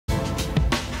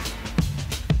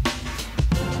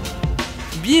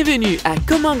Bienvenue à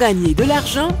Comment gagner de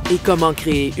l'argent et comment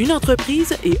créer une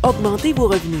entreprise et augmenter vos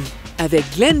revenus avec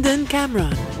Glendon Cameron.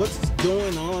 What's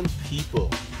going on, people?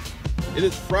 It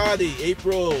is Friday,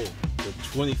 April the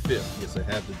 25th. Yes, I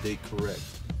have the date correct.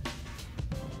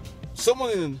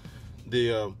 Someone in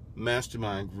the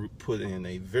mastermind group put in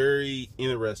a very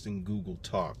interesting Google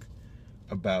talk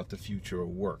about the future of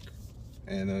work.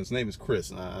 And his name is Chris,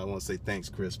 and I want to say thanks,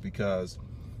 Chris, because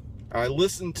I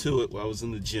listened to it while I was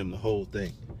in the gym, the whole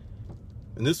thing.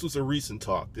 And this was a recent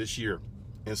talk this year.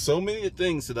 And so many of the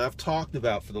things that I've talked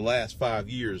about for the last 5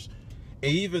 years,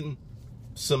 and even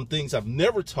some things I've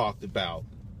never talked about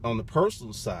on the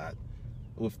personal side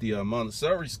with the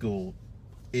Montessori school,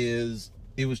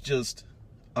 it was just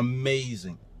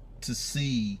amazing to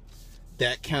see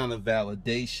that kind of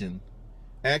validation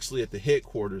actually at the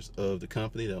headquarters of the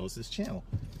company that owns this channel,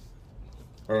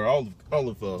 or all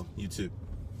of YouTube.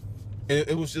 And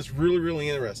it was just really, really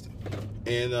interesting.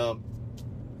 And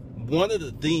one of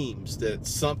the themes,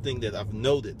 that's something that I've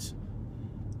noted,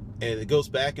 and it goes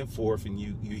back and forth, and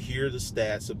you hear the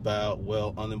stats about,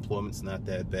 well, unemployment's not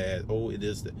that bad. Oh, it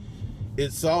is.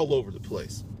 It's all over the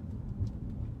place.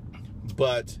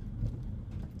 But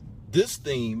this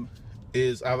theme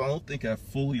is, I don't think I've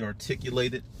fully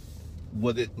articulated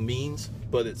what it means,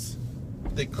 but it's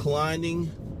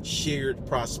declining shared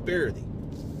prosperity,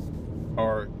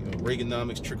 or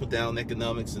Reaganomics, trickle-down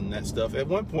economics, and that stuff. At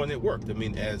one point it worked. I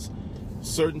mean, as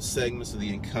certain segments of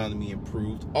the economy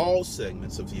improved, all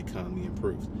segments of the economy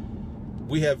improved.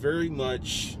 We have very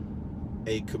much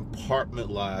a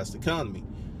compartmentalized economy,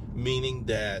 meaning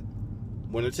that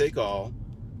winner take all,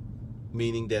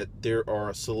 meaning that there are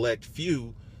a select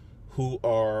few who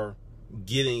are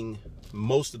getting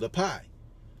most of the pie.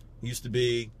 It used to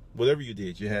be whatever you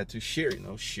did, you had to share,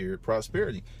 shared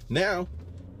prosperity. Now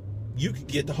you could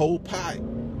get the whole pie.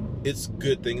 It's a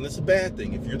good thing and it's a bad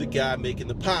thing. If you're the guy making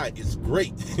the pie, it's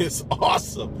great. It's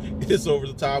awesome. It's over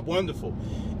the top wonderful.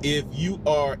 If you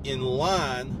are in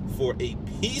line for a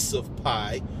piece of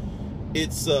pie,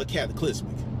 it's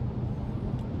cataclysmic.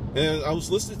 And I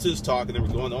was listening to this talk, and they were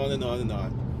going on and on and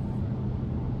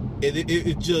on. And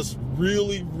it just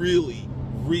really, really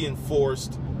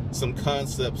reinforced some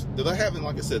concepts that I haven't,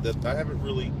 like I said, that I haven't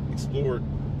really explored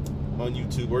on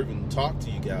YouTube or even talked to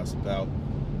you guys about.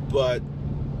 But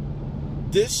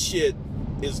this shit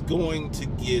is going to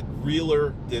get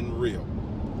realer than real,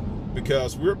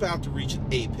 because we're about to reach an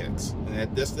apex,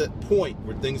 and that's that point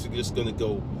where things are just going to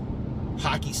go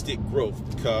hockey stick growth.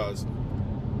 Because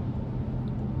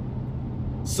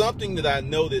something that I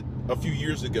noted a few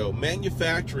years ago,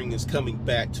 manufacturing is coming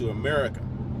back to America.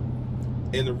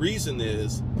 And the reason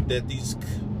is that these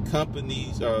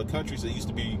companies, countries that used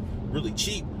to be really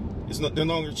cheap, they're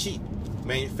no longer cheap.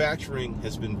 Manufacturing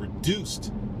has been reduced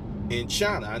in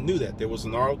China. I knew that. There was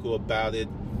an article about it.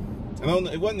 I don't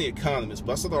know, it wasn't The Economist,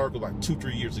 but I saw the article like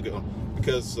 2-3 years ago,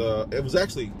 because it was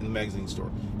actually in the magazine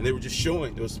store. And they were just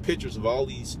showing, there was pictures of all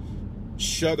these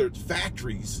shuttered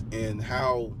factories and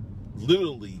how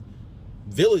literally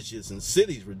villages and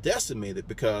cities were decimated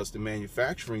because the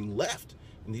manufacturing left.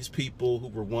 And these people who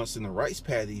were once in the rice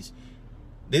paddies,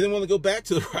 they didn't want to go back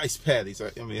to the rice paddies. I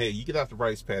mean, hey, you get out the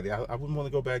rice paddy, I wouldn't want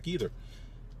to go back either.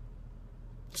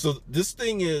 So this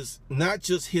thing is not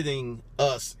just hitting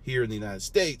us here in the United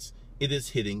States, it is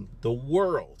hitting the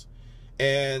world.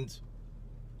 And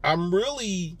I'm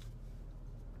really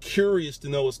curious to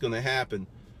know what's going to happen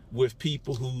with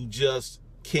people who just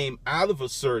came out of a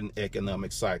certain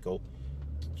economic cycle,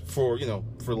 for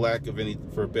lack of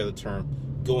for a better term,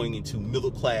 going into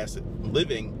middle class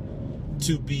living,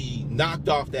 to be knocked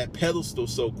off that pedestal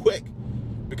so quick.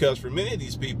 Because for many of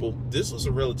these people, this was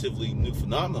a relatively new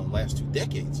phenomenon in the last 2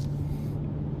 decades.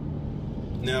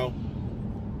 Now,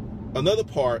 another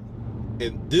part,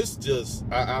 and this just,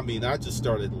 I just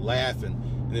started laughing,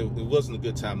 and it wasn't a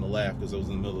good time to laugh because I was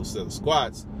in the middle of a set of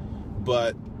squats.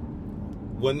 But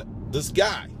when this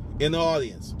guy in the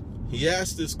audience, he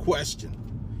asked this question,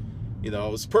 it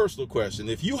was a personal question.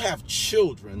 If you have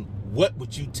children, what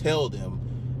would you tell them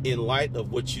in light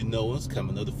of what you know is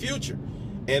coming of the future?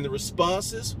 And the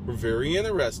responses were very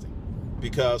interesting,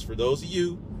 because for those of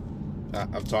you,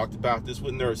 I've talked about this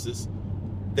with nurses,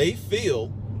 they feel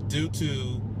due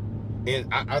to,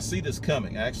 and I see this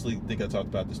coming, I actually think I talked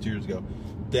about this 2 years ago,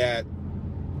 that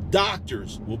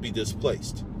doctors will be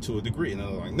displaced to a degree. And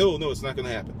I'm like, no, it's not going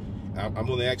to happen. I'm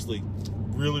going to actually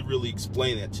really, really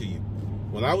explain that to you.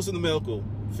 When I was in the medical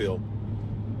field,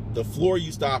 the floor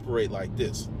used to operate like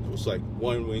this. It was like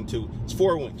 1 wing, 2, it's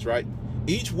 4 wings, right?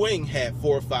 Each wing had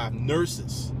 4 or 5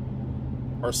 nurses,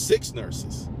 or 6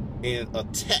 nurses, and a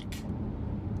tech.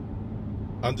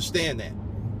 Understand that.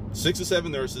 6 or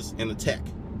 7 nurses and a tech.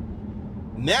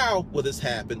 Now what has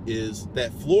happened is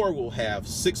that floor will have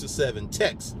 6 or 7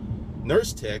 techs,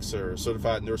 nurse techs or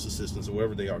certified nurse assistants or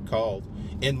whatever they are called,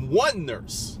 and 1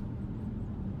 nurse.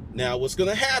 Now what's going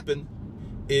to happen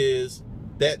is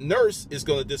that nurse is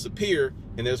going to disappear,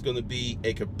 and there's going to be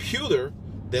a computer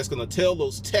that's going to tell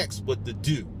those techs what to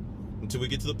do until we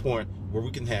get to the point where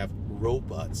we can have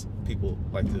robots. People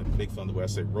like to make fun of the way I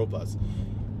say robots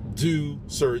do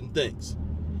certain things.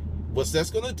 What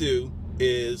that's going to do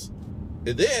is,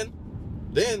 and then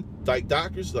like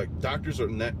doctors are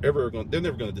they're never going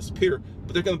to disappear,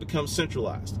 but they're going to become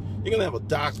centralized. You're going to have a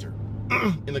doctor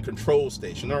in the control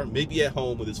station, or maybe at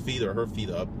home with his feet or her feet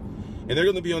up, and they're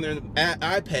going to be on their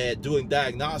iPad doing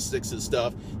diagnostics and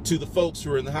stuff to the folks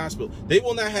who are in the hospital. They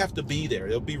will not have to be there.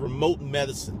 It'll be remote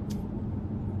medicine.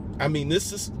 I mean,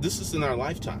 this is in our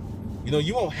lifetime. You know,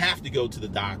 you won't have to go to the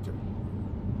doctor.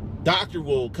 Doctor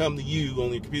will come to you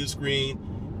on your computer screen,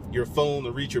 your phone,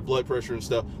 to read your blood pressure and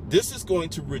stuff. This is going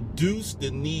to reduce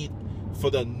the need for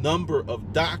the number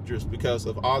of doctors because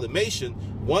of automation.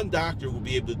 1 doctor will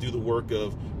be able to do the work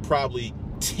of probably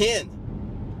 10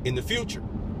 in the future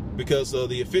because of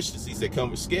the efficiencies that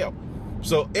come with scale.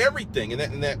 So everything,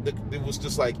 and that it was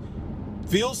just like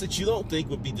fields that you don't think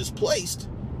would be displaced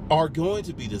are going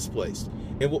to be displaced.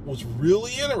 And what was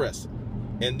really interesting,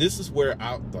 and this is where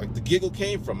the giggle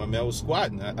came from. I mean, I was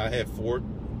squatting. I had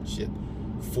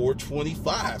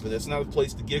 425, and that's not a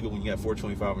place to giggle when you got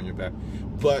 425 on your back.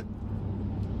 But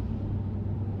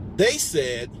they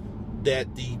said that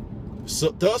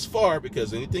thus far,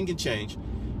 because anything can change,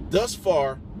 thus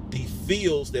far, the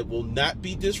fields that will not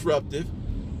be disruptive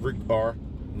are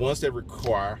ones that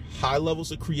require high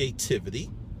levels of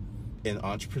creativity and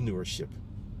entrepreneurship.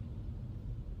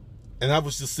 And I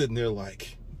was just sitting there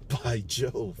like, by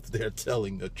Jove, they're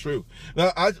telling the truth.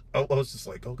 Now, I was just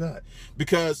like, oh God,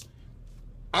 because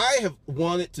I have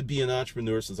wanted to be an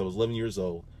entrepreneur since I was 11 years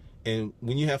old. And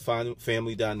when you have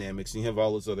family dynamics and you have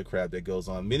all this other crap that goes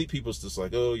on, many people's just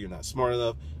like, oh, you're not smart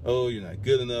enough. Oh, you're not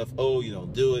good enough. Oh, you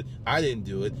don't do it. I didn't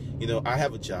do it. You know, I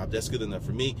have a job that's good enough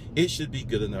for me. It should be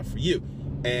good enough for you.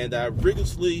 And I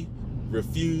rigorously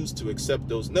refused to accept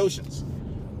those notions.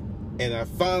 And I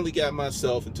finally got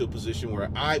myself into a position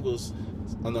where I was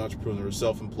an entrepreneur,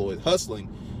 self-employed, hustling,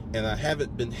 and I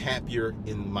haven't been happier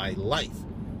in my life.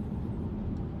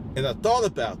 And I thought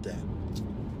about that.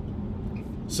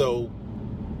 So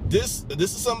this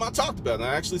is something I talked about, and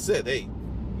I actually said, hey,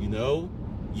 you know,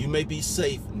 you may be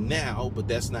safe now, but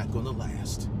that's not going to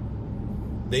last.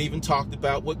 They even talked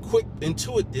about what Quick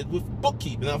Intuit did with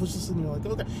bookkeeping. I was just sitting there like,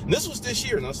 okay. And this was this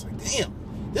year, and I was like, damn,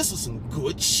 this is some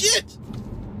good shit.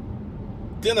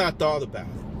 Then I thought about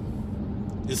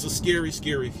it. It's a scary,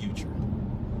 scary future.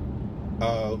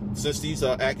 Since these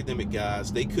are academic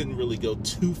guys, they couldn't really go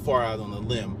too far out on a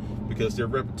limb because their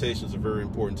reputations are very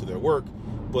important to their work.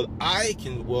 But I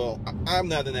can, well, I'm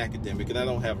not an academic and I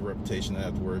don't have a reputation I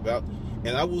have to worry about.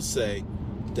 And I will say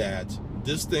that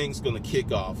this thing's going to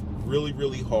kick off really,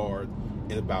 really hard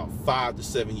in about 5 to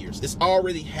 7 years. It's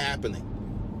already happening.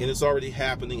 And it's already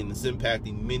happening and it's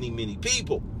impacting many, many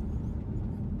people.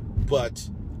 But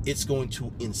it's going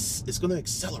to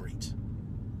accelerate.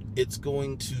 It's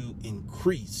going to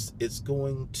increase. It's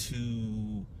going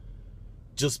to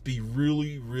just be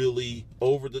really, really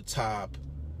over the top,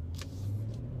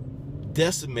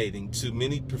 decimating to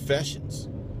many professions,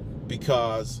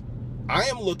 because I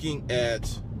am looking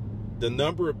at the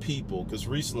number of people, because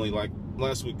recently, like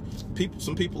last week,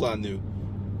 some people I knew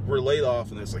were laid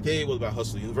off, and it's like, hey, what about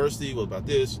Hustle University? What about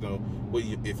this? You know,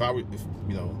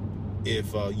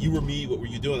 if you were me, what were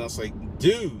you doing? I was like,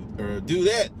 do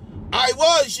that. I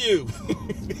was you.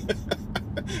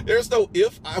 There's no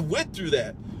if. I went through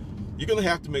that. You're going to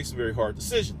have to make some very hard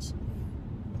decisions.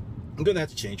 I'm going to have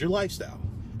to change your lifestyle.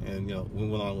 And, you know, we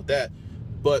went on with that.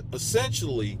 But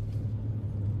essentially,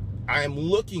 I am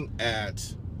looking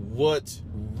at what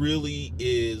really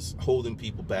is holding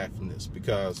people back from this.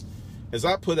 Because as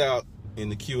I put out in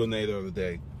the Q&A the other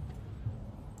day,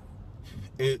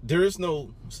 there's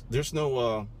no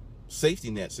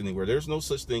safety nets anywhere. There's no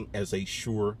such thing as a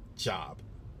sure job.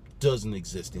 Doesn't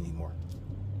exist anymore.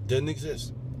 Doesn't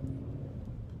exist.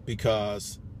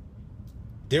 Because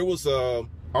there was a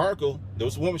article, there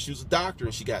was a woman, she was a doctor,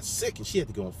 and she got sick, and she had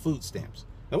to go on food stamps.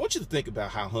 Now, I want you to think about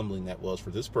how humbling that was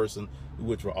for this person who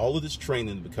went through all of this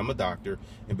training to become a doctor,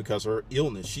 and because of her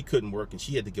illness, she couldn't work, and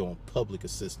she had to go on public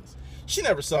assistance. She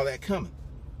never saw that coming.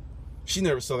 She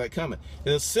never saw that coming.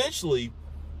 And essentially,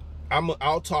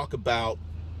 I'll talk about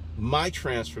my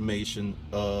transformation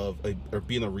of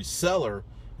being a reseller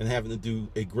and having to do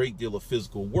a great deal of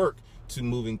physical work to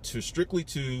moving to strictly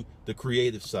to the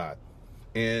creative side.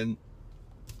 And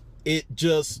it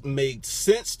just made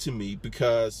sense to me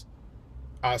because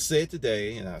I said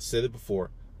today, and I said it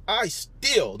before, I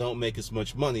still don't make as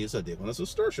much money as I did when I was in the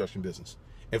storage auction business.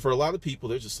 And for a lot of people,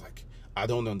 they're just like, I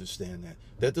don't understand that.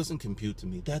 That doesn't compute to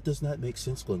me. That does not make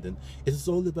sense, Glendon. It is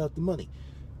all about the money.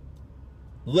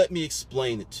 Let me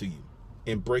explain it to you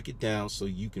and break it down so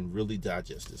you can really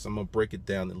digest this. I'm going to break it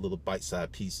down in little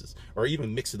bite-sized pieces, or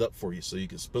even mix it up for you so you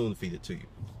can spoon feed it to you.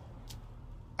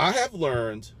 I have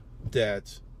learned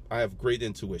that I have great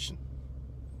intuition.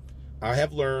 I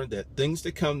have learned that things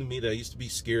that come to me that I used to be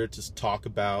scared to talk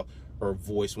about or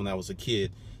voice when I was a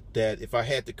kid, that if I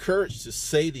had the courage to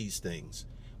say these things,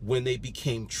 when they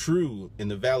became true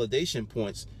and the validation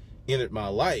points entered my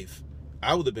life,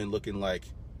 I would have been looking like,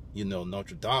 you know,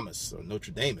 Notre Dame or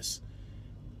Notre Dame.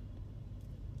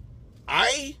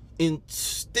 I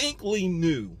instinctively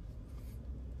knew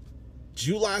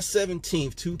July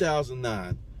 17th,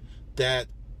 2009,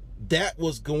 that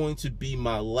was going to be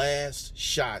my last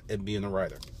shot at being a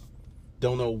writer.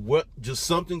 Don't know what, just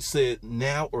something said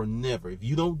now or never. If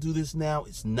you don't do this now,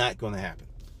 it's not going to happen.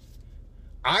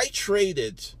 I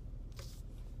traded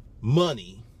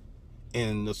money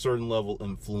and a certain level of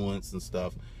influence and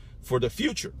stuff for the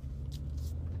future.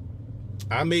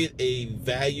 I made a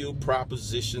value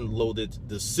proposition loaded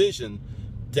decision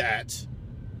that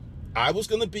I was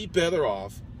going to be better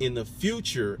off in the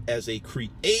future as a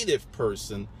creative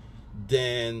person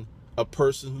than a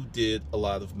person who did a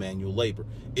lot of manual labor.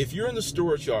 If you're in the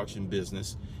storage auction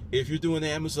business, if you're doing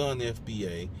Amazon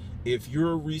FBA, if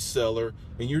you're a reseller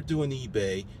and you're doing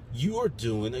eBay, you are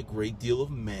doing a great deal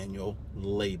of manual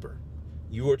labor.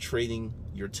 You are trading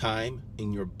your time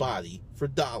and your body for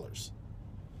dollars.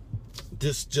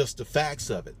 This is just the facts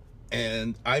of it.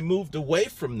 And I moved away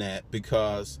from that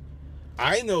because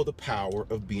I know the power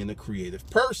of being a creative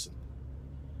person.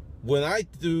 When I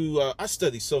do, I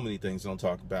study so many things I don't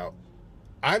talk about.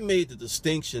 I made the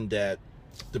distinction that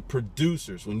the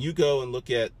producers, when you go and look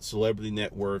at Celebrity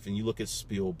Net Worth and you look at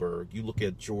Spielberg, you look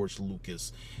at George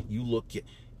Lucas, you look at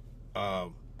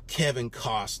Kevin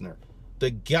Costner,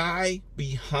 the guy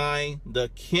behind the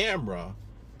camera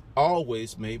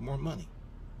always made more money.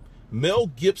 Mel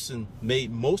Gibson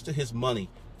made most of his money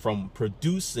from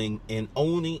producing and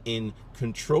owning and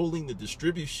controlling the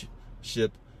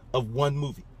distributorship of one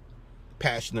movie,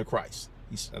 Passion of Christ.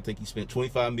 I think he spent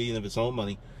 $25 million of his own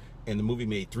money, and the movie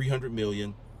made $300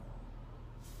 million.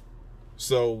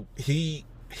 So he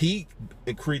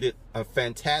created a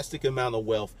fantastic amount of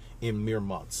wealth in mere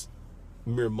months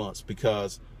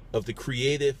because of the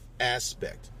creative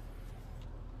aspect.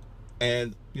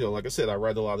 And, you know, like I said, I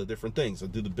write a lot of different things. I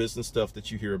do the business stuff that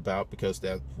you hear about because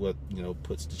that's what, you know,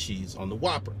 puts the cheese on the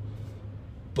Whopper.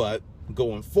 But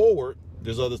going forward,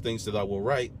 there's other things that I will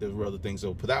write. There's other things I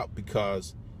will put out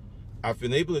because I've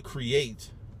been able to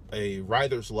create a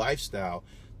writer's lifestyle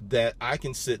that I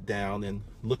can sit down and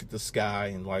look at the sky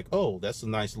and like, oh, that's a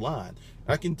nice line.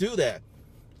 I can do that.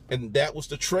 And that was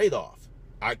the trade-off.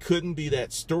 I couldn't be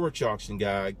that storage auction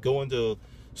guy going to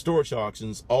storage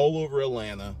auctions all over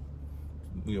Atlanta,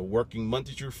 you know, working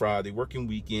Monday through Friday, working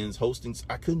weekends, hosting.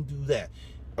 I couldn't do that.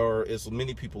 Or as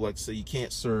many people like to say, you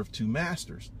can't serve two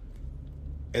masters.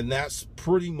 And that's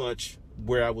pretty much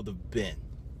where I would have been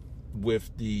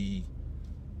with the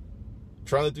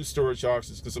trying to do storage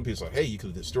auctions. Because some people are like, hey, you could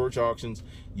have did storage auctions,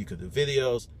 you could do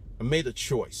videos. I made a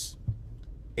choice.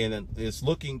 And it's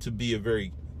looking to be a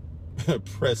very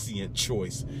prescient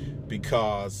choice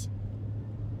because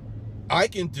I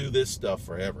can do this stuff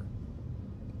forever.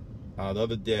 The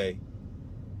other day,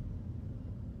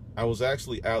 I was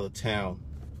actually out of town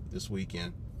this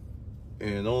weekend,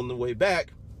 and on the way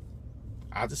back,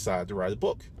 I decided to write a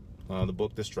book. The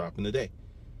book that's dropping today.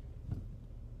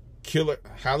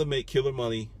 How to make killer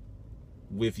money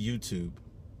with YouTube,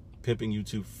 pimping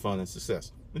YouTube for fun and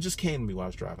success. It just came to me while I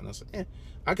was driving. I said,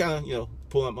 I kind of, you know,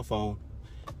 pulled out my phone,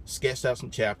 sketched out some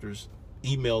chapters,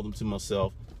 emailed them to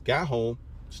myself, got home,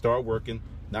 started working,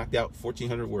 knocked out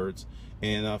 1,400 words,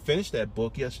 and finished that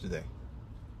book yesterday.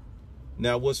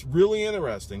 Now, what's really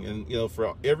interesting, and you know,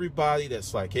 for everybody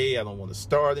that's like, hey, I don't want to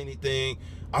start anything,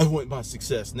 I want my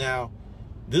success now.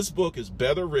 This book is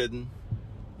better written.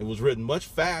 It was written much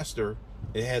faster.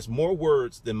 It has more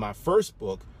words than my first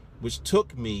book, which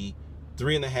took me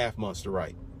 3.5 months to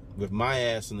write, with my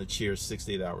ass in the chair 6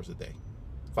 to 8 hours a day,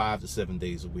 5 to 7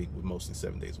 days a week, with mostly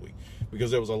 7 days a week,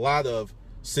 because there was a lot of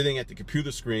sitting at the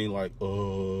computer screen like,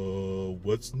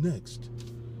 what's next?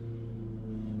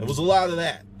 There was a lot of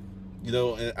that, you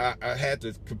know, and I had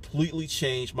to completely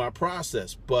change my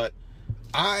process. But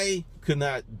I could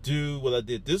not do what I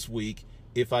did this week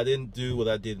if I didn't do what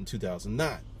I did in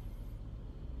 2009.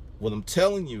 What I'm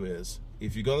telling you is,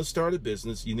 if you're going to start a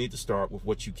business, you need to start with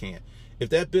what you can. If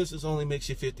that business only makes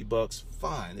you $50,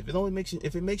 fine. If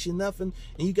it makes you nothing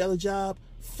and you got a job,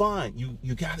 fine.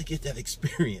 You got to get that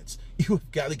experience.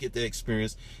 You've got to get that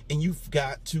experience, and you've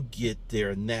got to get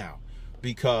there now,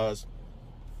 because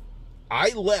I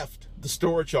left the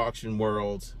storage auction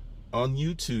world on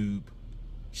YouTube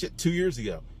 2 years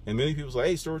ago, and many people say,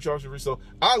 hey, storage auction resale.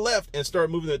 I left and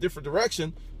started moving in a different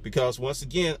direction because, once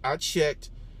again, I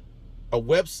checked a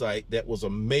website that was a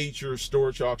major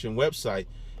storage auction website,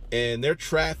 and their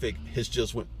traffic has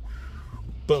just went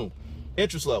boom.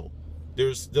 Interest level.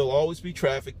 There'll always be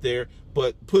traffic there,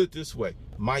 but put it this way,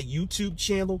 my YouTube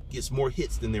channel gets more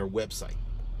hits than their website.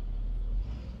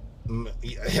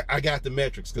 I got the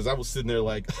metrics because I was sitting there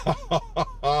like, ha, ha, ha,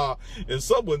 ha, and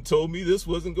someone told me this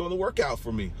wasn't going to work out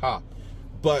for me, ha.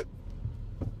 But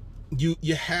you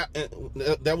have,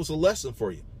 that was a lesson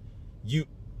for you.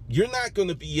 You're not going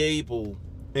to be able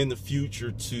in the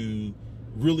future to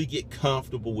really get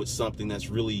comfortable with something that's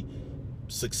really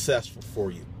successful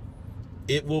for you.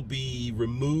 It will be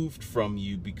removed from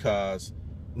you because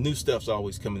new stuff's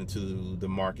always coming into the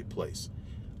marketplace.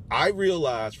 I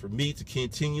realized for me to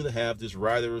continue to have this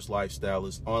writer's lifestyle,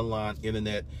 this online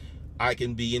internet, I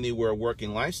can be anywhere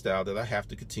working lifestyle, that I have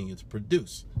to continue to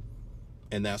produce.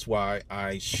 And that's why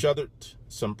I shuttered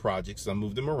some projects. I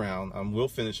moved them around. I will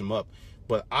finish them up.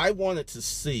 But I wanted to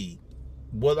see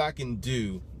what I can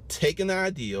do, take an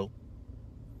ideal,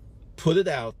 put it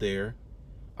out there.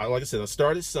 Like I said, I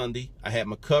started Sunday. I had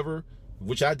my cover,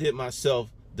 which I did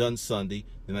myself, done Sunday.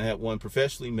 Then I had one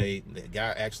professionally made. The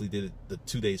guy actually did it the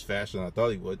 2 days faster than I thought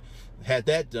he would. Had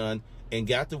that done and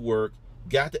got to work,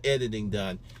 got the editing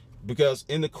done. Because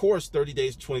in the course, 30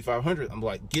 days to 2,500, I'm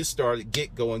like, get started,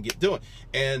 get going, get doing.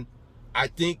 And I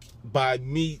think by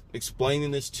me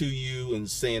explaining this to you and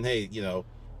saying, hey, you know,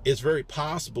 it's very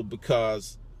possible,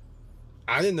 because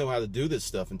I didn't know how to do this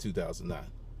stuff in 2009.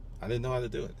 I didn't know how to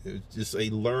do it. It was just a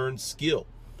learned skill,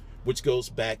 which goes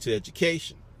back to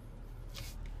education.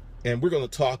 And we're going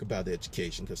to talk about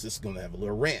education because this is going to have a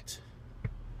little rant.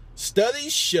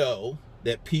 Studies show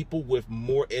that people with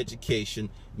more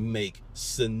education make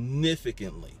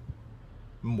significantly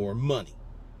more money.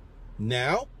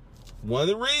 Now, one of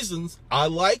the reasons I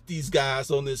like these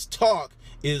guys on this talk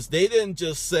is they didn't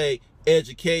just say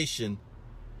education,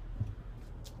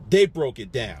 they broke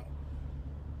it down.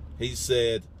 He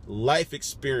said life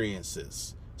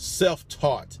experiences,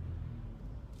 self-taught,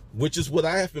 which is what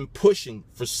I have been pushing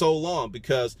for so long,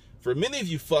 because for many of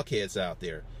you fuckheads out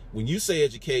there, when you say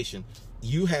education,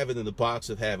 you have it in the box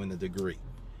of having a degree.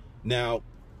 Now,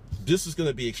 this is going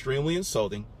to be extremely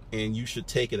insulting, and you should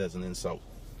take it as an insult.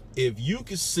 If you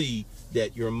could see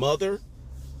that your mother,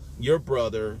 your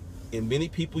brother, and many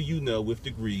people you know with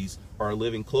degrees are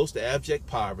living close to abject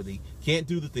poverty, can't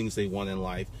do the things they want in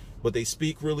life, but they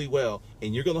speak really well,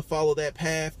 and you're going to follow that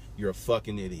path, you're a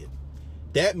fucking idiot.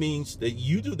 That means that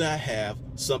you do not have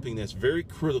something that's very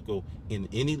critical in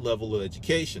any level of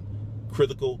education: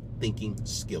 critical thinking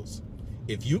skills.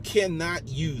 If you cannot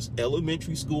use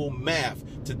elementary school math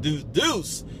to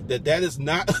deduce that that is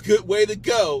not a good way to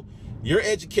go, your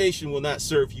education will not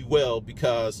serve you well,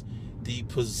 because the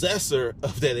possessor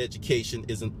of that education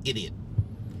is an idiot.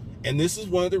 And this is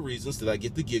one of the reasons that I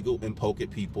get to giggle and poke at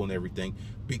people and everything,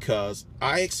 because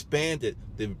I expanded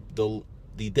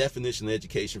the definition of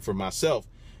education for myself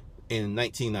in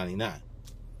 1999.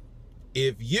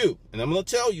 If you, and I'm going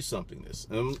to tell you something,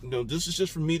 this is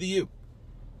just from me to you.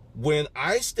 When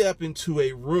I step into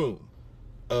a room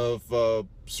of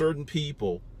certain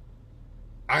people,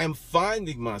 I am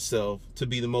finding myself to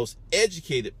be the most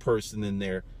educated person in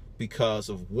there because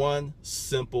of one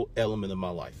simple element of my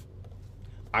life.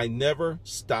 I never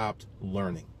stopped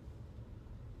learning.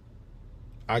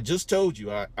 I just told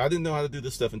you, I didn't know how to do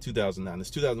this stuff in 2009. It's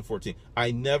 2014.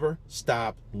 I never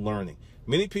stopped learning.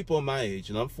 Many people in my age,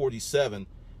 and I'm 47,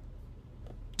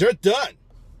 they're done.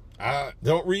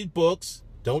 Don't read books.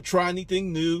 Don't try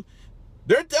anything new.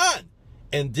 They're done.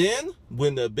 And then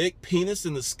when the big penis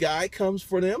in the sky comes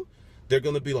for them, they're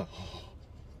going to be like, oh,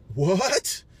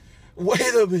 what?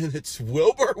 Wait a minute,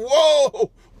 Wilbur.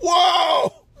 Whoa,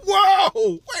 whoa,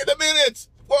 whoa. Wait a minute.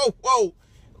 Whoa, whoa.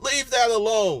 Leave that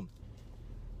alone.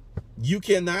 You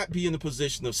cannot be in a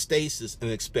position of stasis and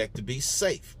expect to be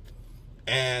safe.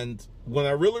 And when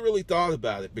I really thought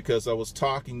about it, because I was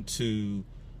talking to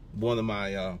one of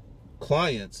my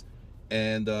clients,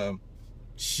 and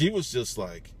she was just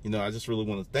like, I just really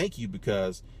want to thank you,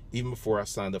 because even before I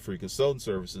signed up for your consulting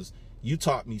services, You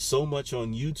taught me so much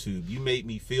on YouTube. You made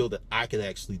me feel that I could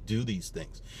actually do these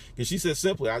things. Because she said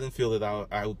simply, I didn't feel that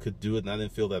I could do it, and I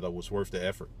didn't feel that it was worth the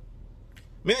effort.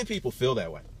 Many people feel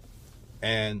that way.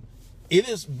 And it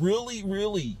is really,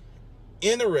 really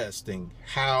interesting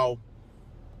how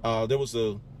there was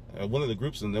one of the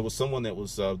groups, and there was someone that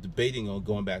was debating on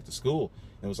going back to school.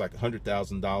 It was like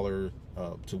 $100,000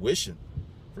 tuition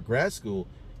for grad school.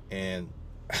 And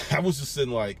I was just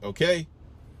sitting like, okay,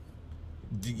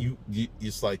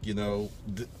 it's like, you know,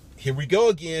 here we go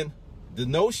again. The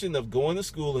notion of going to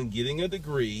school and getting a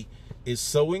degree is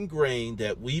so ingrained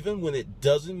that even when it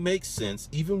doesn't make sense,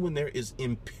 even when there is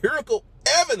empirical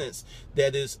evidence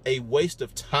that is a waste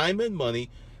of time and money,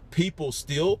 people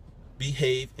still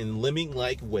behave in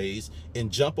lemming-like ways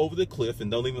and jump over the cliff and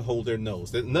don't even hold their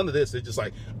nose. None of this. They're just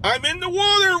like, I'm in the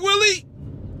water, Willie.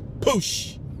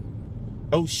 Poosh.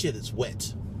 Oh shit, it's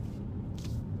wet.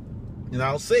 And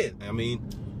I'll say it. I mean,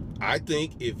 I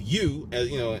think if you, as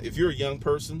you know, if you're a young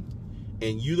person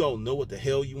and you don't know what the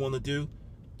hell you want to do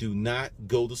not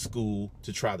go to school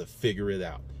to try to figure it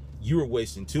out. You are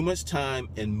wasting too much time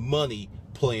and money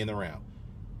playing around.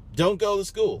 Don't go to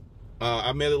school.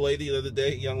 I met a lady the other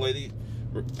day, a young lady,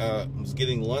 was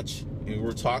getting lunch, and we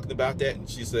were talking about that, and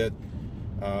she said,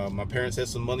 my parents had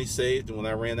some money saved, and when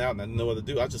I ran out and I didn't know what to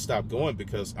do, I just stopped going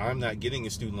because I'm not getting a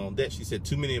student loan debt. She said,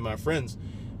 too many of my friends,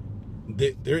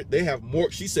 they have more,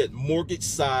 she said,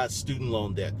 mortgage-sized student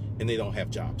loan debt, and they don't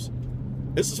have jobs.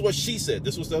 This is what she said.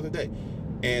 This was the other day.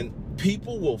 And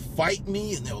people will fight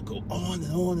me, and they'll go on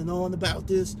and on and on about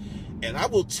this. And I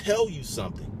will tell you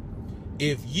something.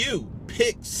 If you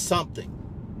pick something,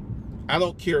 I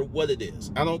don't care what it is.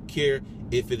 I don't care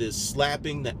if it is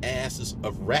slapping the asses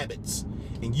of rabbits,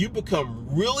 and you become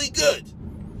really good,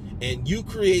 and you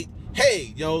create,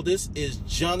 hey, you know, this is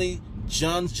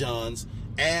John's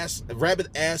rabbit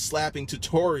ass slapping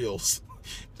tutorials.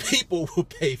 People will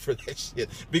pay for that shit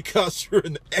because you're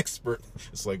an expert.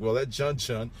 It's like, well, that John,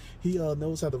 he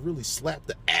knows how to really slap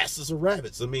the asses of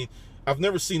rabbits. I mean, I've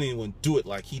never seen anyone do it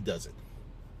like he does it.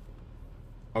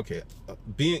 Okay,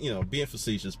 being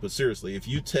facetious, but seriously, if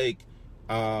you take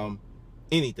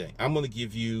anything, I'm going to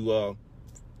give you,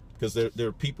 because there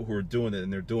are people who are doing it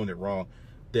and they're doing it wrong.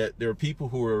 That there are people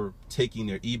who are taking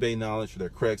their eBay knowledge or their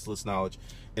Craigslist knowledge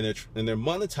and they're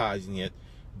monetizing it,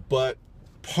 but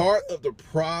part of the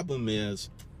problem is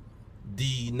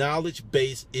the knowledge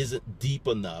base isn't deep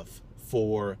enough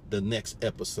for the next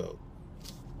episode.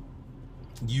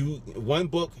 One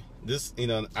book,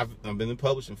 I've been in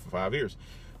publishing for 5 years.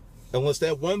 Unless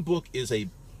that one book is a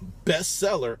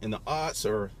bestseller, and the odds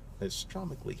are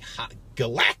astronomically high,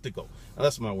 galactical. Now,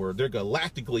 that's my word. They're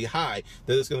galactically high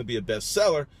that it's going to be a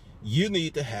bestseller. You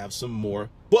need to have some more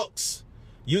books.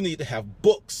 You need to have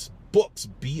books,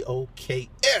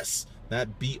 B-O-K-S.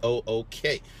 Not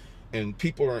B-O-O-K. And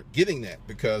people aren't getting that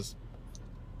because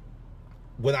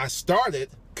when I started,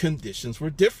 conditions were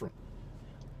different.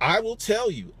 I will tell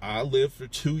you, I lived for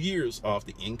 2 years off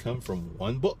the income from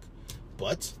one book,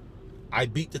 but I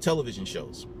beat the television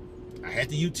shows. I had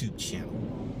the YouTube channel.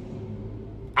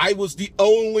 I was the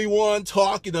only one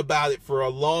talking about it for a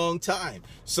long time.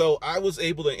 So I was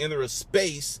able to enter a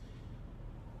space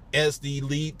as the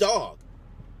lead dog.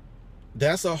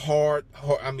 That's a hard,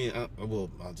 I mean,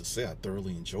 I'll just say I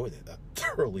thoroughly enjoyed it.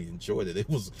 It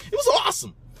was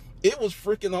awesome. It was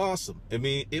freaking awesome. I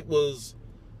mean, it was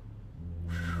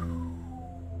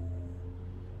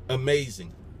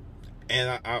amazing.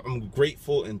 And I'm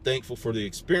grateful and thankful for the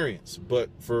experience. But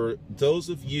for those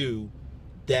of you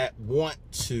that want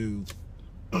to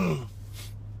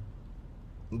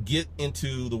get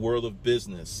into the world of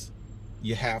business,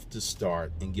 you have to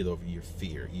start and get over your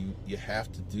fear. You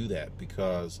have to do that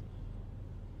because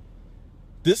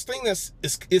this thing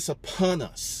it's upon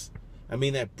us. I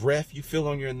mean, that breath you feel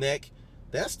on your neck,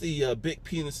 that's the big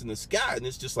penis in the sky. And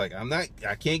it's just like,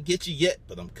 I can't get you yet,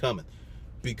 but I'm coming.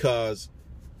 Because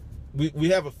we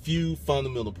have a few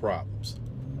fundamental problems.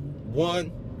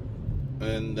 One,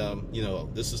 and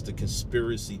this is the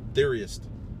conspiracy theorist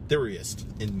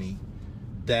in me,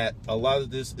 that a lot of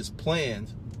this is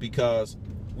planned because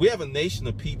we have a nation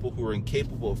of people who are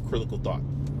incapable of critical thought.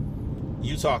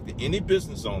 You talk to any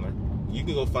business owner, you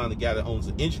can go find a guy that owns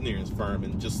an engineering firm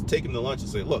and just take him to lunch and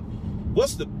say, look,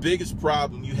 what's the biggest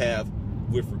problem you have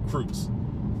with recruits?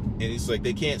 And it's like,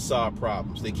 they can't solve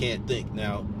problems. They can't think.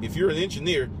 Now, if you're an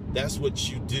engineer, that's what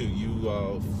you do.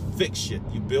 You fix shit,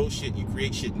 you build shit, you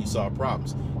create shit, and you solve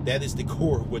problems. That is the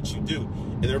core of what you do.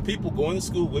 And there are people going to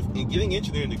school with and getting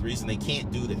engineering degrees, and they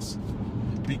can't do this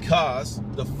because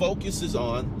the focus is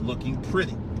on looking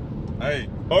pretty. Hey,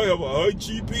 I have a high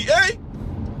GPA,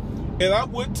 and I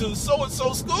went to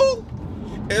so-and-so school.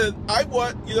 and I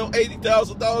want,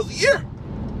 $80,000 a year,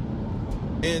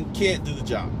 and can't do the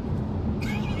job.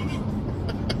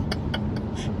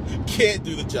 Can't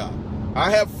do the job.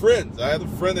 I have friends. I had a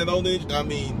friend that owned it. I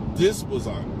mean, this was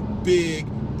a big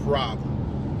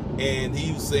problem. And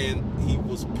he was saying he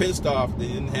was pissed off they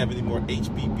didn't have any more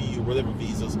HPB or whatever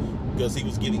visas because he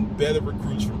was getting better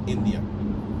recruits from India.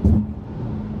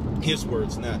 His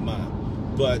words, not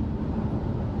mine. But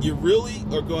you really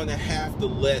are going to have to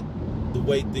let the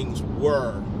way things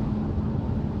were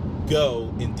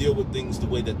go and deal with things the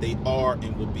way that they are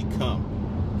and will become.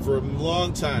 For a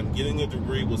long time, getting a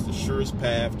degree was the surest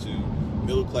path to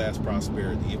middle-class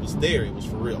prosperity. It was there. It was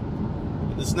for real.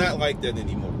 But it's not like that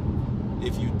anymore.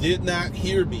 If you did not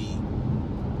hear me,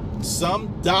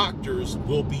 some doctors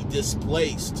will be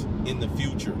displaced in the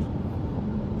future.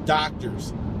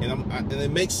 Doctors. And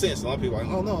it makes sense. A lot of people are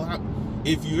like, oh, no.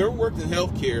 If you ever worked in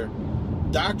healthcare,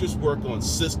 doctors work on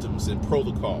systems and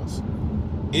protocols.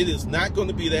 It is not going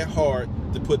to be that hard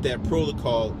to put that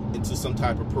protocol into some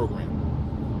type of program.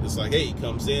 It's like, hey, he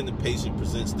comes in, the patient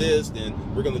presents this, then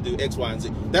we're going to do X, Y, and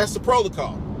Z. That's the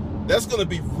protocol. That's going to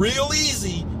be real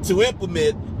easy to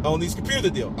implement on these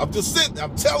computer deals.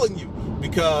 I'm telling you,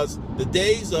 because the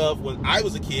days of when I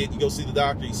was a kid, you go see the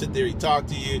doctor, you sit there, he talk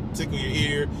to you, tickle your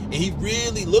ear, and he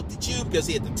really looked at you because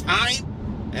he had the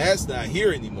time. That's not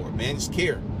here anymore, man. It's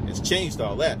care. It's changed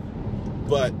all that.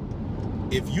 But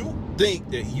if you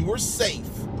think that you are safe,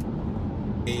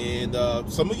 and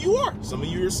some of you are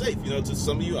safe, to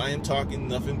some of you I am talking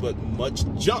nothing but much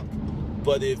junk,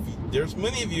 but if there's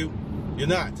many of you, you're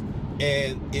not.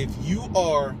 And if you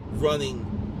are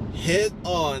running head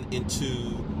on into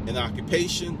an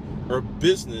occupation or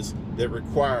business that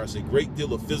requires a great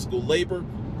deal of physical labor,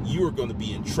 you are going to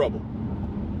be in trouble.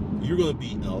 You're going to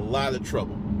be in a lot of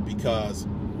trouble because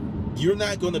you're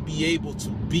not going to be able to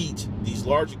beat these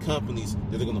larger companies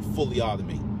that are going to fully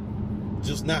automate.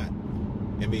 Just not.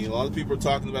 I mean, a lot of people are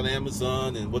talking about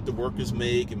Amazon and what the workers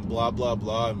make and blah, blah,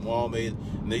 blah, and Walmart,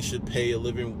 and they should pay a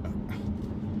living.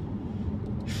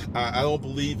 I don't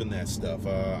believe in that stuff.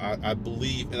 I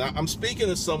believe, and I'm speaking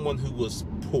as someone who was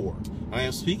poor. I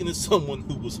am speaking as someone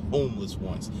who was homeless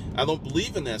once. I don't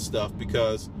believe in that stuff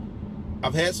because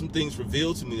I've had some things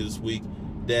revealed to me this week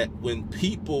that when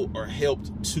people are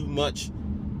helped too much,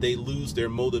 they lose their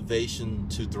motivation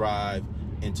to thrive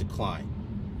and to climb.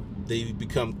 They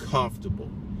become comfortable.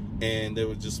 And there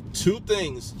were just two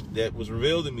things that was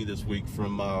revealed to me this week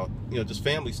from, just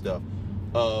family stuff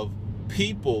of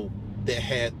people that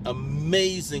had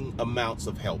amazing amounts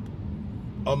of help.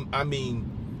 I mean,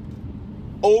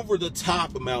 over the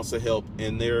top amounts of help,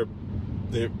 and they're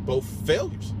both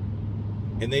failures.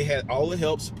 And they had all the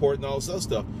help, support, and all this other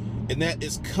stuff. And that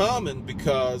is common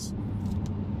because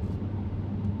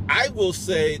I will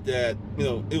say that,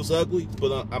 it was ugly,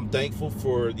 but I'm thankful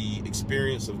for the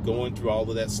experience of going through all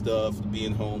of that stuff,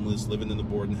 being homeless, living in the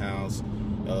boarding house,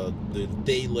 the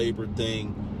day labor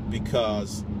thing,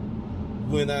 because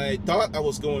when I thought I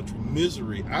was going through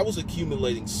misery, I was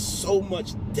accumulating so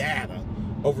much data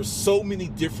over so many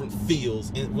different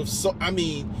fields, and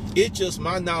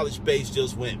my knowledge base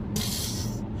just went.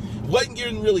 Wasn't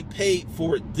getting really paid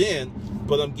for it then,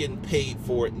 but I'm getting paid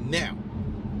for it now.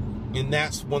 And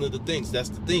that's one of the things. That's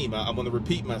the theme. I'm going to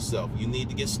repeat myself. You need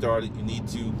to get started. You need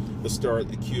to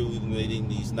start accumulating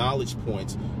these knowledge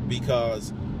points,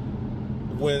 because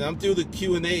when I'm through the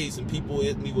Q&As and people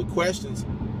hit me with questions,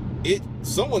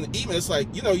 it's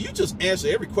like, you just answer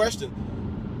every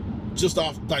question just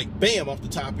off, like, bam, off the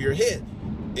top of your head.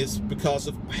 It's because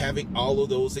of having all of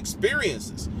those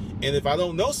experiences. And if I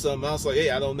don't know something, I was like,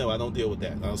 hey, I don't know. I don't deal with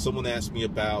that. Someone asked me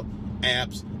about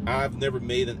apps. I've never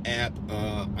made an app.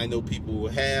 I know people who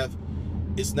have.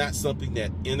 It's not something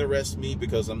that interests me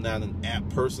because I'm not an app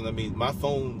person. I mean, my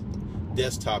phone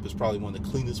desktop is probably one of the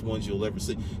cleanest ones you'll ever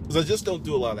see because I just don't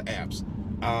do a lot of apps.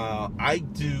 I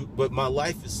do, but my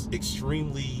life is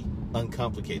extremely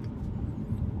uncomplicated.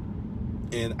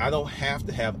 And I don't have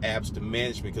to have apps to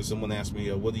manage me, because someone asked me,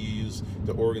 what do you use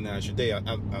to organize your day?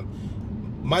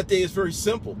 My day is very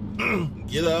simple.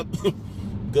 Get up,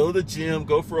 go to the gym,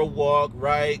 go for a walk,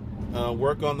 write,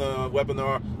 work on the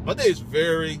webinar. My day is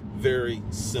very, very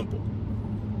simple.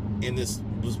 And this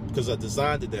was because I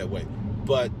designed it that way.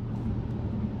 But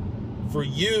for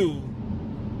you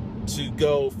to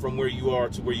go from where you are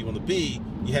to where you want to be,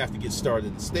 you have to get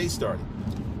started and stay started.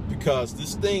 Because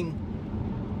this thing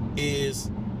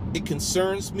it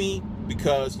concerns me,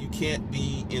 because you can't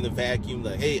be in a vacuum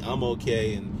like, hey, I'm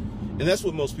okay. And that's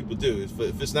what most people do.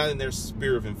 If it's not in their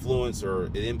sphere of influence or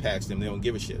it impacts them, they don't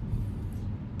give a shit.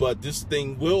 But this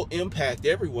thing will impact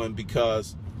everyone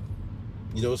because,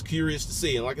 it's curious to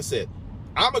see. And like I said,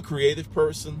 I'm a creative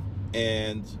person,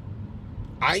 and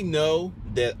I know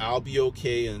that I'll be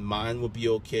okay and mine will be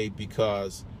okay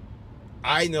because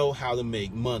I know how to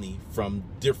make money from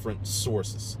different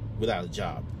sources without a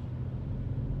job.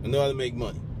 I know how to make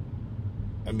money.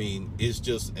 I mean, it's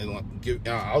just, and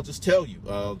I'll just tell you,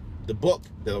 the book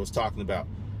that I was talking about,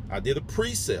 I did a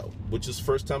pre-sale, which is the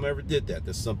first time I ever did that.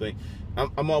 That's something,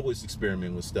 I'm always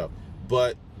experimenting with stuff.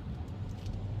 But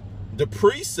the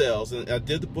pre-sales, and I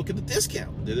did the book at a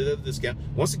discount. Did it at a discount.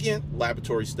 Once again,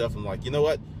 laboratory stuff. I'm like, you know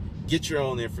what? Get your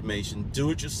own information.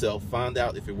 Do it yourself. Find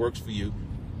out if it works for you.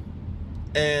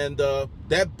 And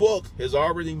that book has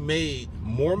already made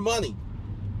more money,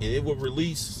 and it will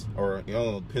release, or I don't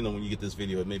know, depending on when you get this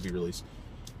video, it may be released.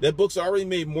 That book's already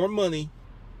made more money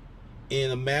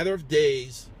in a matter of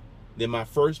days than my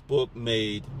first book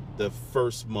made the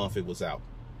first month it was out.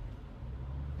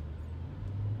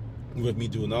 With me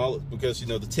doing all, because, you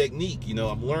know, the technique, you know,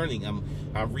 I'm learning, I'm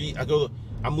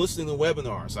listening to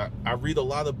webinars, I read a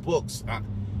lot of books.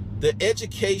 The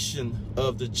education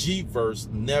of the G-verse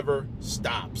never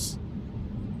stops.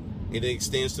 It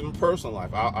extends to my personal life.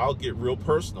 I'll get real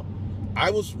personal. I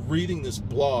was reading this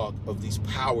blog of these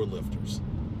power lifters.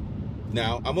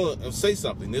 Now, I'm gonna say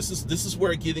something. This is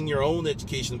where getting your own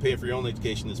education and paying for your own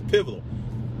education is pivotal.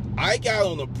 I got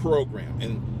on a program,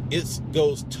 and it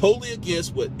goes totally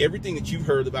against what everything that you've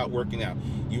heard about working out.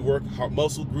 You work hard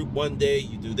muscle group one day,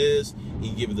 you do this, and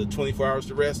you give it the 24 hours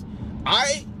to rest.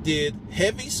 I did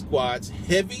heavy squats,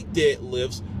 heavy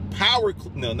deadlifts,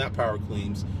 not power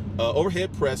cleans,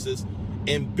 overhead presses,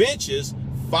 and benches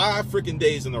 5 freaking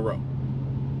days in a row.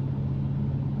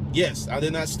 Yes, I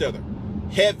did not stutter.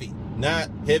 Heavy, not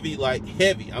heavy like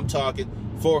heavy. I'm talking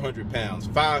 400 pounds,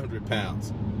 500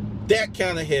 pounds. That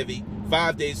kind of heavy,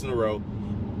 5 days in a row.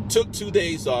 Took 2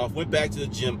 days off, went back to the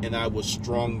gym, and I was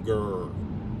stronger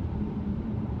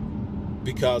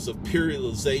because of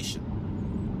periodization.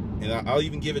 And I'll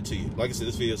even give it to you. Like I said,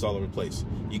 this video is all over the place.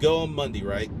 You go on Monday,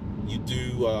 right? You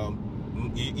do,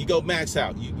 you go max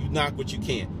out. You knock what you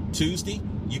can. Tuesday,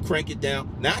 you crank it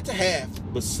down, not to half,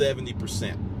 but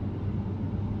 70%.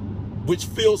 Which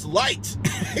feels light,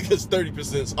 because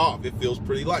 30% is off. It feels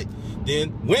pretty light.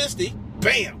 Then Wednesday,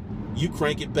 bam, you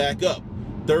crank it back up.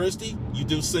 Thursday, you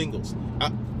do singles.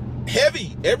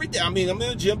 Heavy every day. I mean, I'm in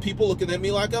the gym, people looking at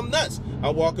me like I'm nuts.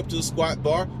 I walk up to the squat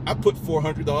bar, I put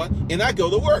 400 on, and I go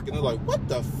to work. And they're like, what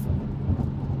the f?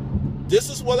 This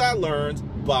is what I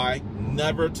learned by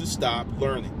never to stop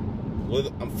learning.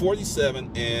 Well, I'm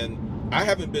 47, and I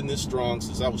haven't been this strong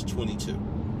since I was 22.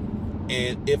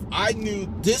 And if I knew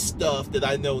this stuff that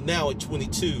I know now at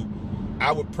 22,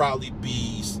 I would probably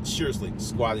be, seriously,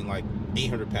 squatting like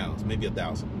 800 pounds, maybe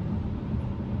 1,000.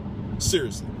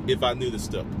 Seriously, if I knew this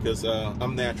stuff, because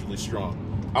I'm naturally strong.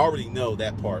 I already know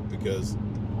that part,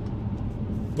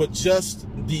 but just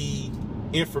the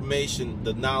information,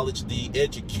 the knowledge, the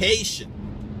education,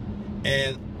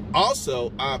 and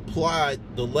also I applied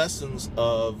the lessons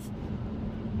of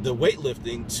the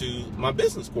weightlifting to my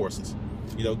business courses.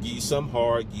 You know, give you some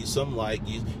hard, give you some light,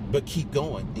 but keep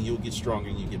going, and you'll get stronger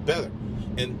and you get better.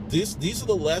 And these are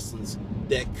the lessons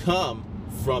that come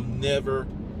from never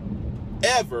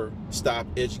ever stop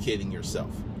educating yourself.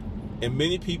 And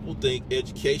many people think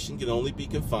education can only be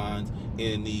confined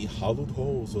in the hollowed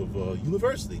halls of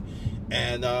university.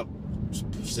 And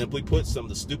simply put, some of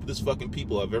the stupidest fucking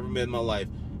people I've ever met in my life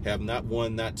have not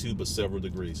one, not two, but several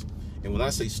degrees. And when I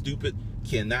say stupid,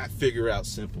 cannot figure out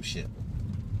simple shit.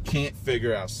 Can't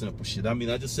figure out simple shit. I mean,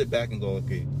 I just sit back and go,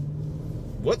 okay,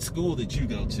 what school did you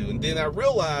go to? And then I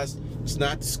realized it's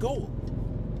not the school.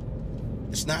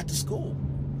 It's not the school.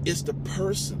 It's the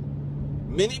person.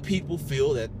 Many people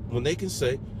feel that when they can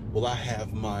say, well, I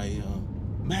have my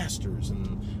master's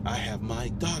and I have my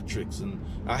doctorates and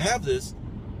I have this,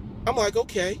 I'm like,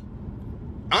 okay,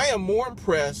 I am more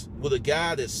impressed with a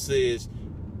guy that says,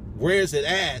 where's it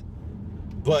at,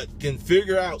 but can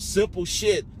figure out simple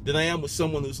shit than I am with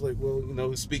someone who's like, well, you know,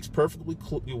 who speaks perfectly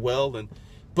well,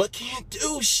 but can't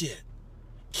do shit,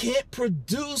 can't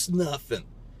produce nothing.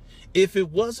 If it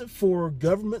wasn't for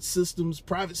government systems,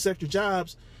 private sector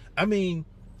jobs, I mean,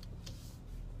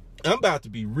 I'm about to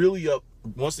be really up.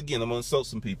 Once again, I'm going to insult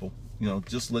some people, you know,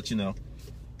 just to let you know.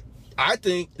 I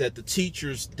think that the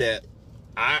teachers that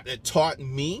taught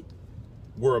me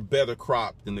were a better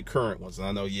crop than the current ones. And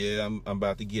I know, yeah, I'm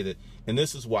about to get it. And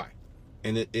this is why.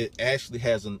 And it actually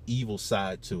has an evil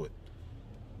side to it.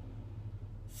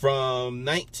 From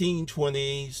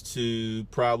 1920s to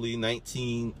probably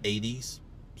 1980s,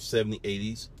 70s,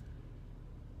 80s,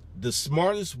 the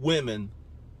smartest women,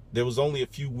 there was only a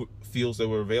few fields that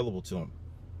were available to them.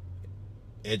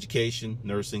 Education,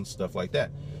 nursing, stuff like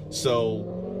that.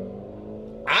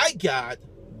 So I got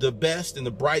the best and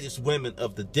the brightest women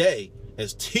of the day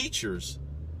as teachers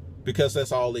because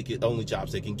that's all they get, only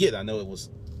jobs they can get. I know it was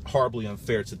horribly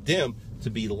unfair to them to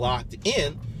be locked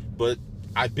in, but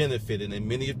I benefited, and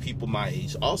many of people my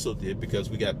age also did, because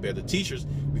we got better teachers,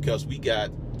 because we got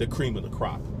the cream of the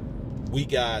crop. We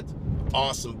got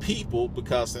awesome people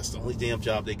because that's the only damn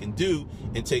job they can do,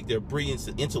 and take their brilliance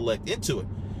and intellect into it.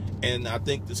 And I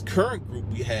think this current group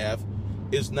we have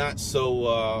is not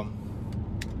so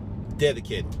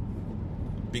dedicated,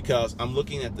 because I'm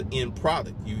looking at the end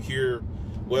product. You hear,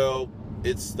 well,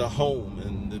 it's the home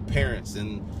and the parents,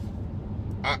 and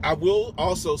I will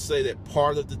also say that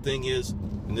part of the thing is,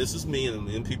 and this is me,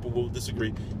 and people will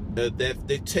disagree, that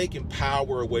they've taken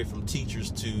power away from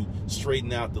teachers to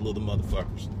straighten out the little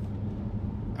motherfuckers.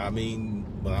 I mean,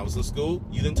 when I was in school,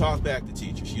 you didn't talk back to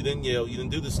teachers. You didn't yell. You didn't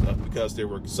do this stuff because there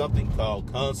were something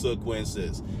called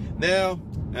consequences. Now,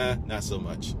 not so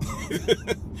much.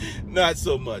 Not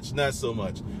so much. Not so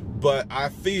much. But I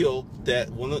feel that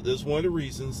that's one of the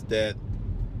reasons that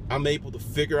I'm able to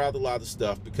figure out a lot of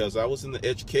stuff, because I was in the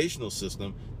educational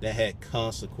system that had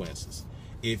consequences.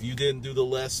 If you didn't do the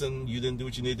lesson, you didn't do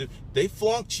what you need to do, they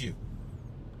flunked you.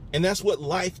 And that's what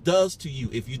life does to you.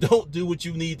 If you don't do what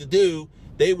you need to do,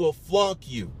 they will flunk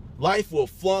you. Life will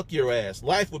flunk your ass.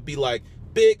 Life would be like,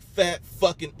 big fat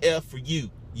fucking F for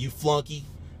you, you flunky.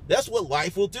 That's what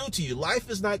life will do to you. Life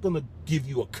is not going to give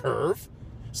you a curve.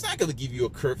 It's not going to give you a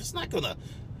curve. It's not going to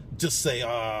just say,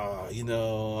 you know,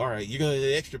 all right, you're going to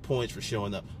get extra points for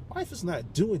showing up. Life is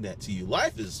not doing that to you.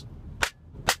 Life is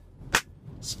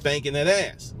spanking that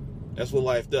ass. That's what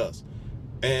life does.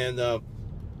 And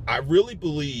I really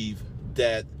believe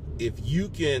that if you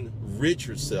can rid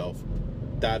yourself,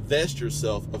 divest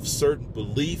yourself of certain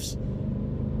beliefs,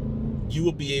 you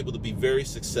will be able to be very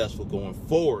successful going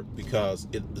forward, because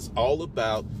it is all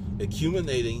about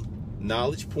accumulating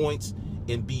knowledge points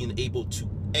and being able to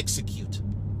execute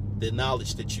the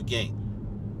knowledge that you gain.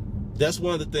 That's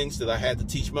one of the things that I had to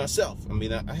teach myself. I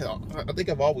mean, I think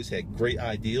I've always had great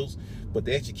ideals, but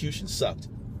the execution sucked.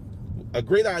 A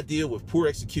great idea with poor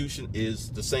execution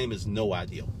is the same as no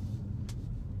ideal.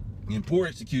 And poor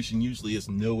execution usually is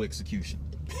no execution.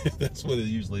 That's what it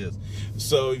usually is.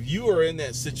 So if you are in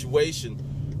that situation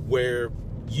where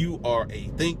you are a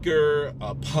thinker,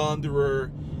 a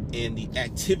ponderer, and the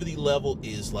activity level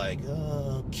is like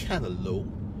kind of low,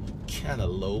 kind of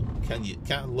low can you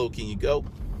go,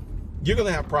 you're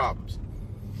gonna have problems,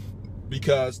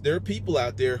 because there are people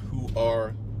out there who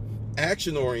are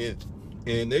action oriented,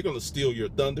 and they're gonna steal your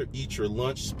thunder, eat your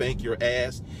lunch, spank your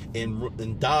ass,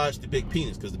 and dodge the big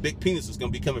penis, because the big penis is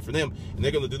gonna be coming for them, and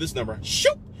they're gonna do this number,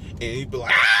 shoot, and you'd be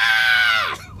like,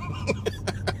 ah!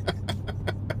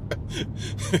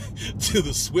 To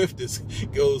the swiftest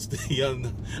goes the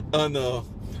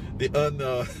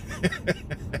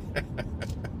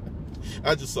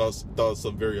I just thought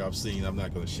something very obscene. I'm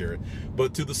not going to share it.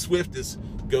 But to the swiftest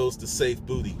goes the safe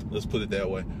booty. Let's put it that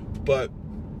way. But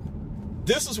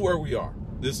this is where we are.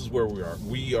 This is where we are.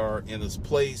 We are in this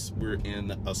place. We're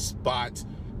in a spot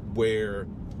where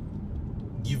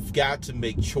you've got to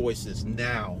make choices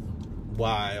now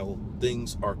while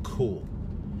things are cool.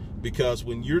 Because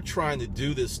when you're trying to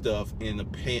do this stuff in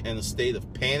a state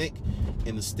of panic,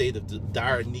 in a state of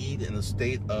dire need, in a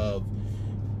state of,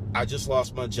 I just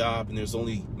lost my job and there's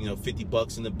only,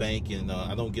 $50 in the bank, and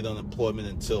I don't get unemployment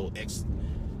until X,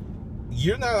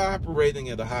 you're not operating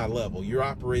at a high level. You're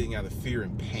operating out of fear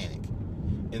and panic.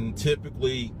 And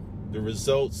typically the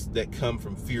results that come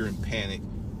from fear and panic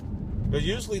are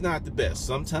usually not the best.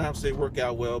 Sometimes they work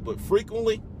out well, but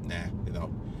frequently, nah,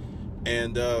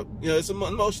 And, it's an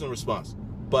emotional response.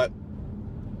 But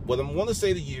what I want to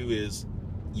say to you is,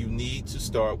 you need to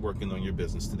start working on your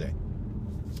business today.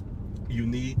 You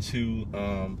need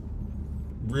to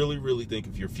really, really think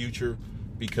of your future,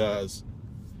 because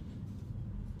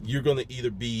you're going to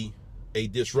either be a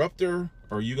disruptor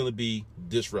or you're going to be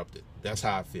disrupted. That's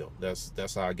how I feel.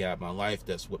 That's how I guide my life.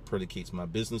 That's what predicates my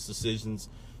business decisions.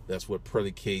 That's what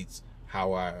predicates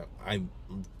how I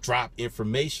drop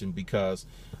information, because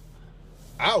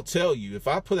I'll tell you, if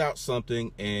I put out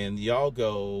something and y'all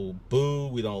go, boo,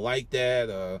 we don't like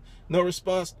that, no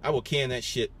response, I will can that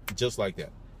shit just like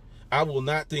that. I will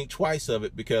not think twice of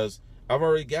it, because I've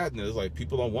already gotten it. It's like,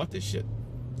 people don't want this shit.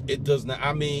 It does not.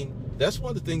 I mean, that's one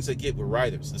of the things I get with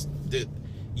writers.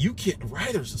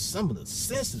 Writers are some of the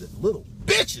sensitive little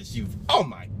bitches. Oh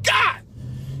my God.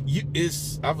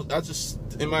 I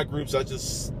just, in my groups, I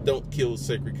just don't kill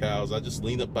sacred cows. I just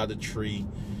lean up by the tree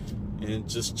and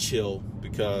just chill,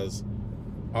 because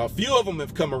a few of them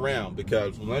have come around,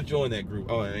 because when I joined that group,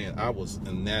 oh man, I was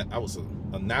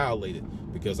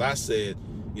annihilated because I said,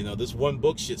 you know, this one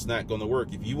book shit's not going to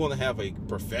work. If you want to have a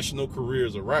professional career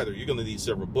as a writer, you're going to need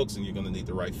several books, and you're going to need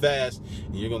to write fast,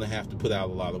 and you're going to have to put out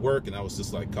a lot of work. And I was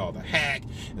just like called a hack,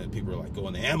 and people are like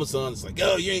going to Amazon. It's like,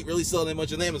 oh, you ain't really selling that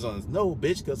much on Amazon. It's, no,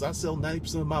 bitch, because I sell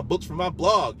 90% of my books from my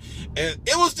blog. And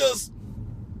it was just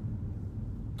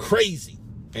crazy.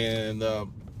 And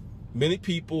many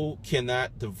people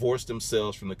cannot divorce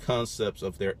themselves from the concepts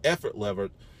of their effort level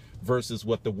versus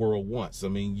what the world wants. I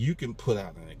mean, you can put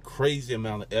out a crazy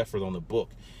amount of effort on a book.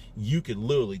 You can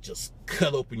literally just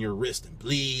cut open your wrist and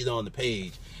bleed on the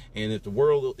page. And if the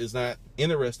world is not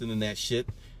interested in that shit,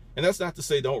 and that's not to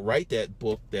say don't write that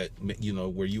book that, you know,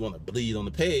 where you want to bleed on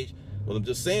the page. What I'm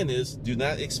just saying is, do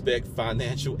not expect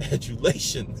financial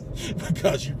adulation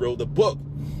because you wrote a book.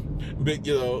 But,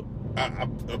 you know,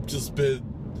 I've just been,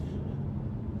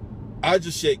 I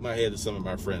just shake my head at some of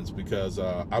my friends because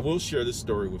I will share this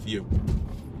story with you.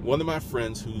 One of my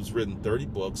friends who's written 30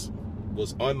 books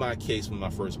was on my case with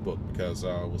my first book because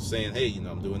I was saying, hey, you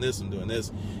know, I'm doing this.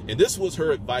 And this was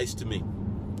her advice to me.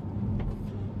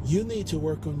 You need to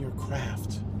work on your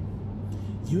craft.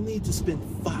 You need to spend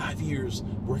 5 years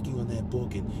working on that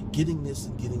book and getting this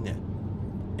and getting that.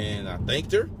 And I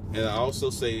thanked her. And I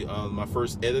also say my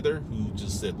first editor who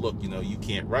just said, look, you know, you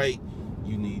can't write.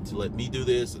 You need to let me do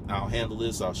this. I'll handle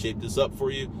this. I'll shape this up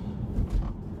for you.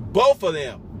 Both of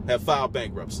them have filed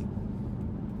bankruptcy.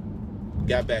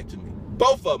 Got back to me.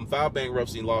 Both of them filed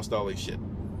bankruptcy and lost all their shit.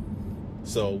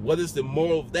 So what is the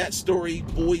moral of that story,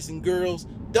 boys and girls?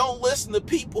 Don't listen to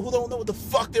people who don't know what the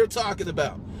fuck they're talking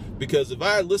about. Because if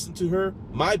I had listened to her,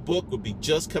 my book would be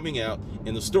just coming out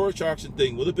and the storage auction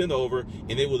thing would have been over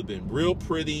and it would have been real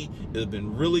pretty. It would have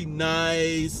been really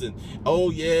nice and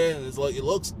oh yeah, and it's like it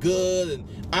looks good,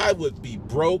 and I would be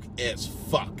broke as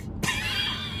fuck.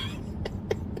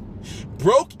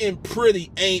 Broke and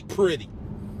pretty ain't pretty.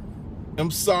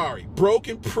 I'm sorry. Broke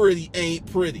and pretty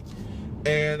ain't pretty.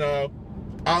 And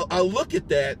I look at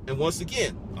that, and once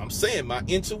again, I'm saying my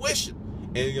intuition.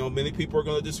 And, you know, many people are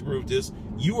going to disagree with this.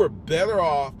 You are better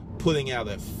off putting out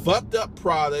a fucked up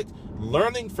product,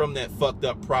 learning from that fucked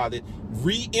up product,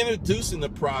 reintroducing the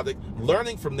product,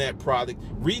 learning from that product,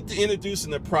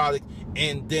 reintroducing the product,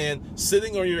 and then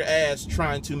sitting on your ass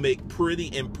trying to make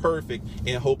pretty and perfect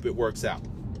and hope it works out.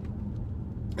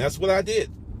 That's what I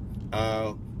did.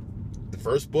 The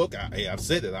first book, I've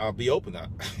said it, I'll be open.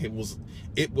 It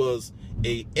was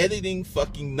a editing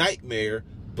fucking nightmare.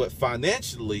 But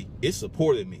financially, it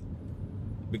supported me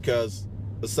because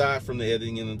aside from the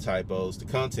editing and the typos, the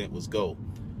content was gold.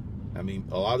 I mean,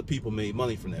 a lot of people made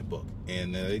money from that book,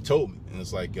 and they told me, and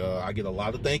it's like I get a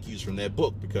lot of thank yous from that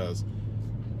book because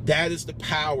that is the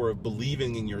power of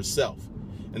believing in yourself,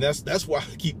 and that's why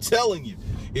I keep telling you,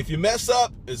 if you mess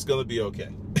up, it's gonna be okay.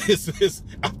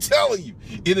 I'm telling you,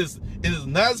 it is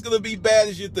not gonna be bad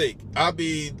as you think. I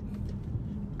mean,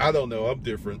 I don't know. I'm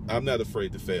different. I'm not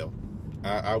afraid to fail.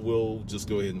 I will just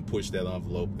go ahead and push that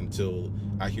envelope until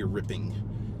I hear ripping.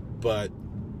 But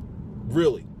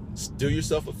really, do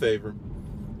yourself a favor.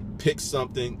 Pick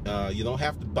something. You don't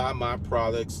have to buy my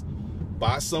products.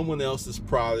 Buy someone else's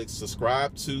products.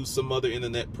 Subscribe to some other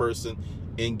internet person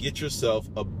and get yourself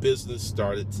a business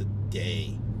started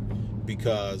today.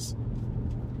 Because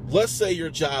let's say your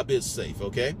job is safe,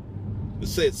 okay?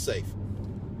 Let's say it's safe.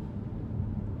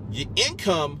 Your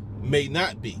income may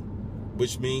not be,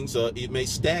 which means it may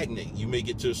stagnate. You may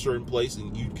get to a certain place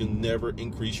and you can never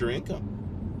increase your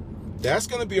income. That's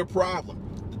going to be a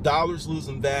problem. The dollar's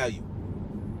losing value.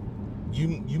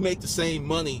 You make the same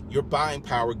money, your buying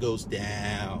power goes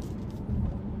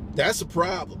down. That's a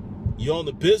problem. You own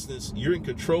the business, you're in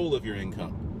control of your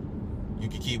income. You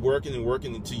can keep working and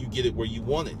working until you get it where you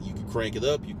want it. You can crank it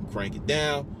up, you can crank it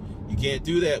down. You can't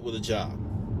do that with a job.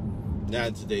 Not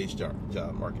in today's job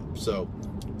market. So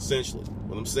essentially,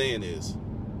 what I'm saying is,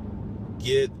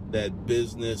 get that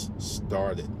business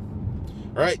started.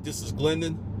 All right, this is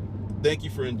Glendon. Thank you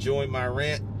for enjoying my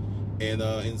rant and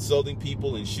insulting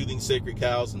people and shooting sacred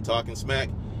cows and talking smack.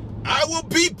 I will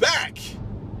be back,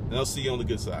 and I'll see you on the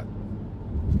good side.